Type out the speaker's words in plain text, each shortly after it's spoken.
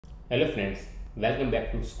Hello friends, welcome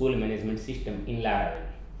back to School Management System in Laravel.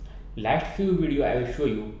 Last few video I will show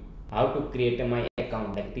you how to create my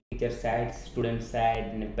account like teacher side, student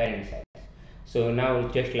side and parent side. So now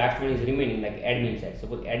just last one is remaining like admin side.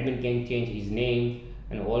 Suppose admin can change his name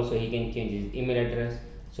and also he can change his email address.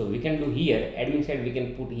 So we can do here admin side, we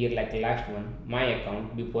can put here like last one my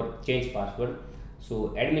account before change password.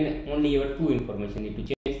 So admin only have two information need to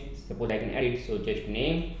change. Suppose I can add it, so just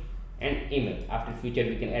name and email. After future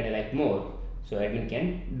we can add like more, so admin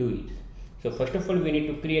can do it. So first of all we need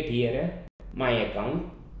to create here a my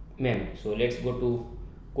account menu. So let's go to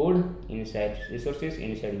code, inside resources,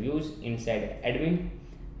 inside views, inside admin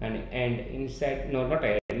and inside not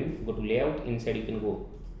admin, go to layout. Inside you can go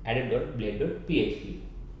added.blade.php.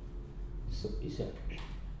 so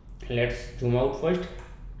let's zoom out first,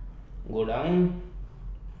 go down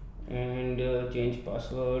and change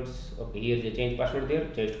passwords. Okay, here's the change password there,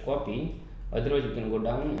 just copy. Otherwise you can go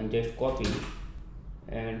down and just copy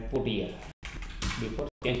and put here before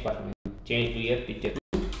change password, change to your teacher to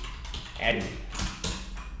admin.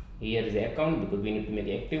 Here is the account because we need to make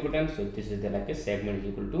an active button. So this is the like a segment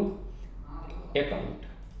is equal to account.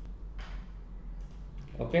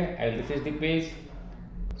 Okay, I will refresh the page.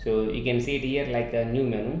 So you can see it here like a new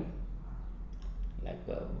menu, like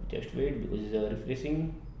just wait because it's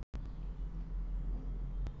refreshing.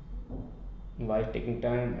 Why it's taking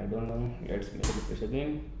time, I don't know. Let's make a refresh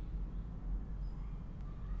again.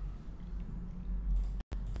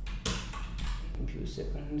 A few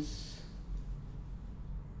seconds.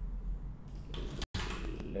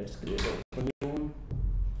 Let's create a new one.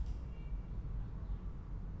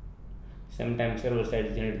 Sometimes server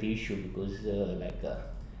side generate the issue because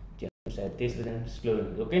side this is slow.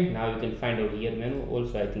 Okay, now you can find out here menu.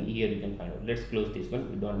 Also I think here you can find out. Let's close this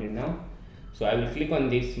one, we don't need now. So I will click on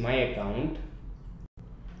this my account.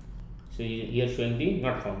 So here showing the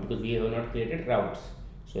not found because we have not created routes.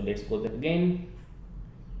 So let's go there again,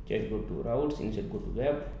 just go to routes, inside go to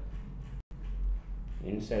web,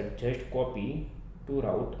 inside just copy to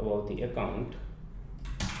route about the account.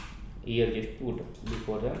 Here just put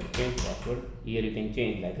before the change password. Here you can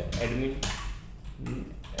change like admin,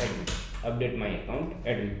 update my account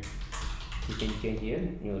admin. You can change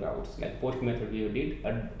here new routes like post method we did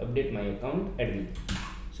update my account admin.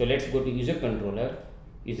 So let's go to user controller.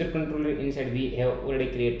 User controller inside we have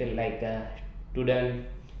already created like student,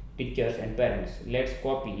 teachers and parents. Let's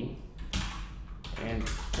copy and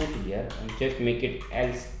put here and just make it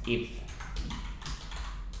else if.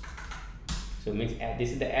 So means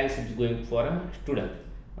this is the else is going for a student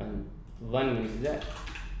and one means the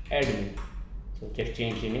admin. So just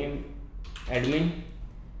change the name admin.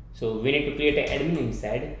 So we need to create an admin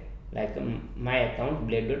inside like my account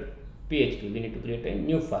blade.php. We need to create a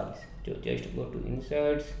new files. So just go to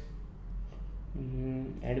inserts,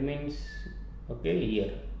 admins. Okay,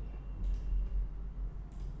 here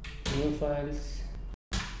new files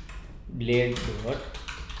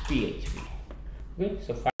blade.php. Okay,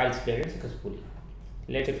 so files created successfully.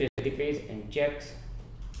 Let's refresh the page and checks.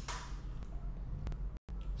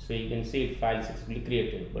 So you can see file successfully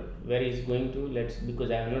created, but where is going to, let's, because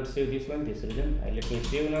I have not saved this one, this reason let me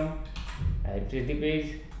save now. I refresh the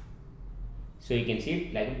page, so you can see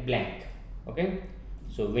it like blank. Okay,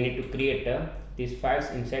 so we need to create these files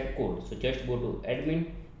inside code. So just go to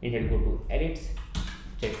admin and then go to edits,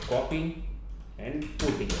 just copy and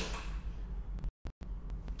put it here.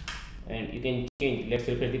 And you can change, let's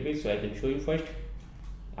refresh the page so I can show you first.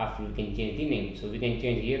 After you can change the name, so we can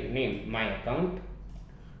change here name my account.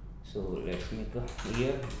 So let's make a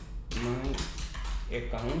here my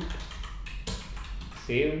account,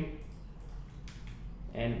 save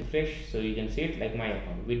and refresh. So you can see it like my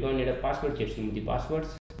account. We don't need a password, just remove the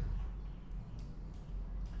passwords.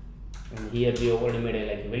 And here we already made a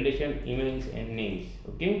like validation, emails and names.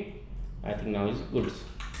 Okay, I think now is good.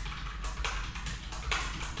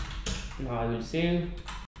 Now I will save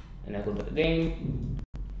and I go to again.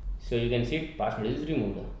 So you can see it, password is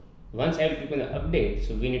removed. Once I will click on the update,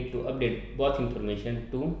 so we need to update both information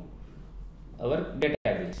to our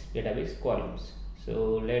database columns.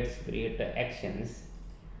 So let's create the actions.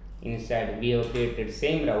 Inside we have created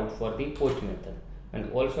same route for the post method,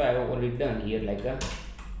 and also I have already done here like a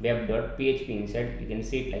web.php inside. You can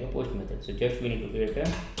see it like a post method. So just we need to create a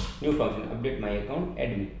new function, update my account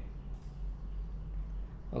admin.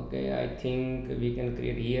 Okay, I think we can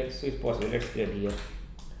create here. So it's possible. Let's create here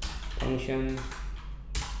function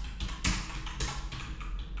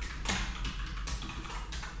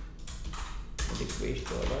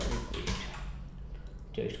request order and create.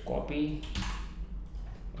 Just copy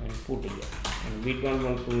and put here. And we don't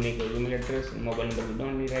want to make a email address and mobile number, we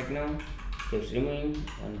don't need right now. just remove,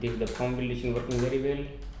 and this is the form building working very well.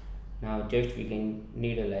 Now just we can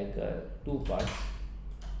need two parts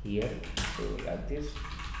here, so like this,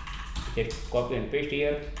 just copy and paste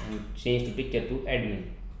here and change the picture to admin.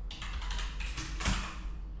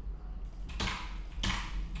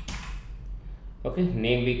 Okay,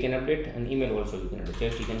 name we can update, and email also we can update.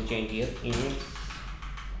 Just you can change here emails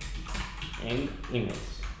and emails.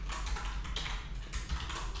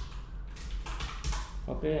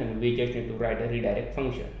 Okay, and we just need to write a redirect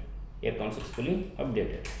function. Account successfully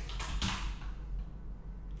updated.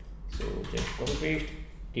 So just copy paste,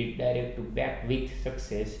 redirect to back with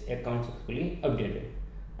success, account successfully updated.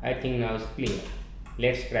 I think now it's clear.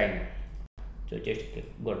 Let's try now. So just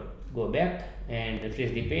go back and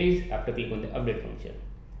refresh the page after click on the update function.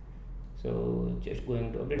 So just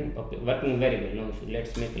going to updating. Okay, working very well. No issue.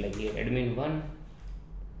 Let's make like here admin 1.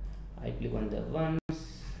 I click on the 1.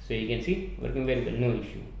 So you can see working very well, no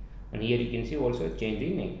issue. And here you can see also change the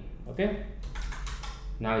name. Okay,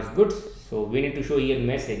 now it's good. So we need to show here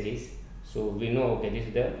messages, so we know okay this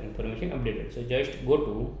is the information updated. So just go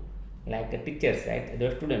to like a teacher side,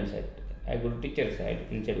 the student side. I go to teacher side,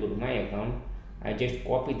 inside go to my account. I just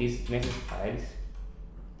copy these message files,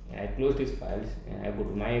 I close these files, and I go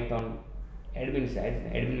to my account admin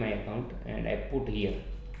side, admin my account, and I put here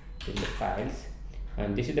in the files,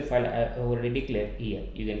 and this is the file I already declared here.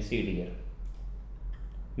 You can see it here,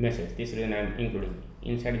 message. This reason I am including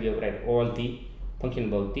inside. We have write all the function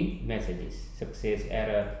about the messages, success,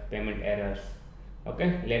 error, payment errors.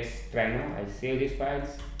 Okay, let's try now. I save these files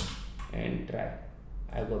and try.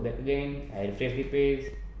 I go back again, I refresh the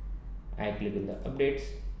page, I click on the updates.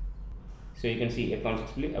 So you can see account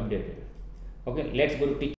successfully updated. Okay, let's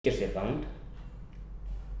go to teacher's account,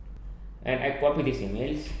 and I copy these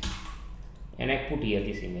emails and I put here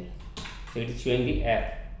this email. So it is showing the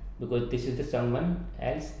error because this is the someone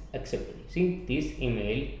else accepted. See, this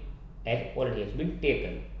email already has been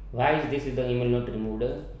taken. Why is this is the email not removed?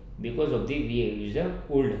 Because of the we use the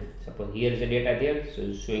old. Suppose here is the data there, so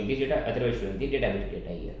it's showing this data, otherwise showing the database data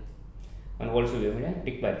here. And also we have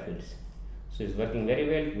required fields. So it's working very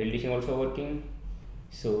well. Validation also working.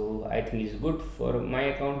 So I think it's good for my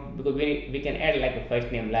account because we can add like a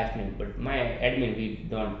first name, last name, but my admin we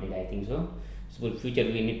don't need. I think so. So in future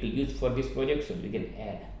we need to use for this project, so we can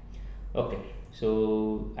add. Okay,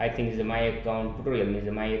 so I think the my account tutorial means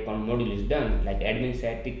the my account module is done, like admin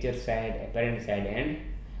side, teacher side, parent side, and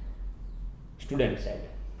student side.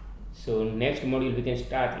 So next module we can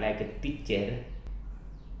start like a teacher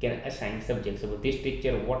can assign subjects. So this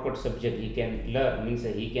teacher what subject he can learn means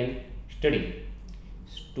he can study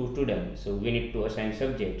to student. So we need to assign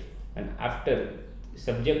subject, and after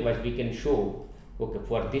subject wise we can show okay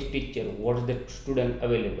for this teacher what is the student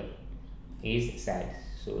available is size.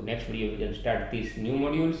 So next video we can start these new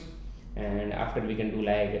modules, and after we can do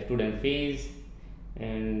like a student phase,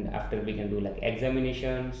 and after we can do like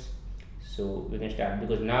examinations. So we can start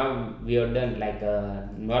because now we are done like a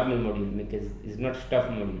normal module because it's not stuff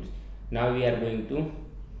modules. Now we are going to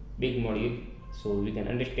big module, so we can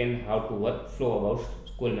understand how to work flow about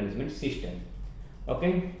school management system.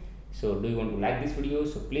 Okay, so do you want to like this video?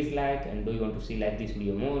 So please like, and do you want to see like this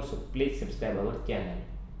video more? So please subscribe our channel.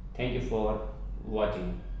 Thank you for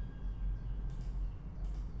watching.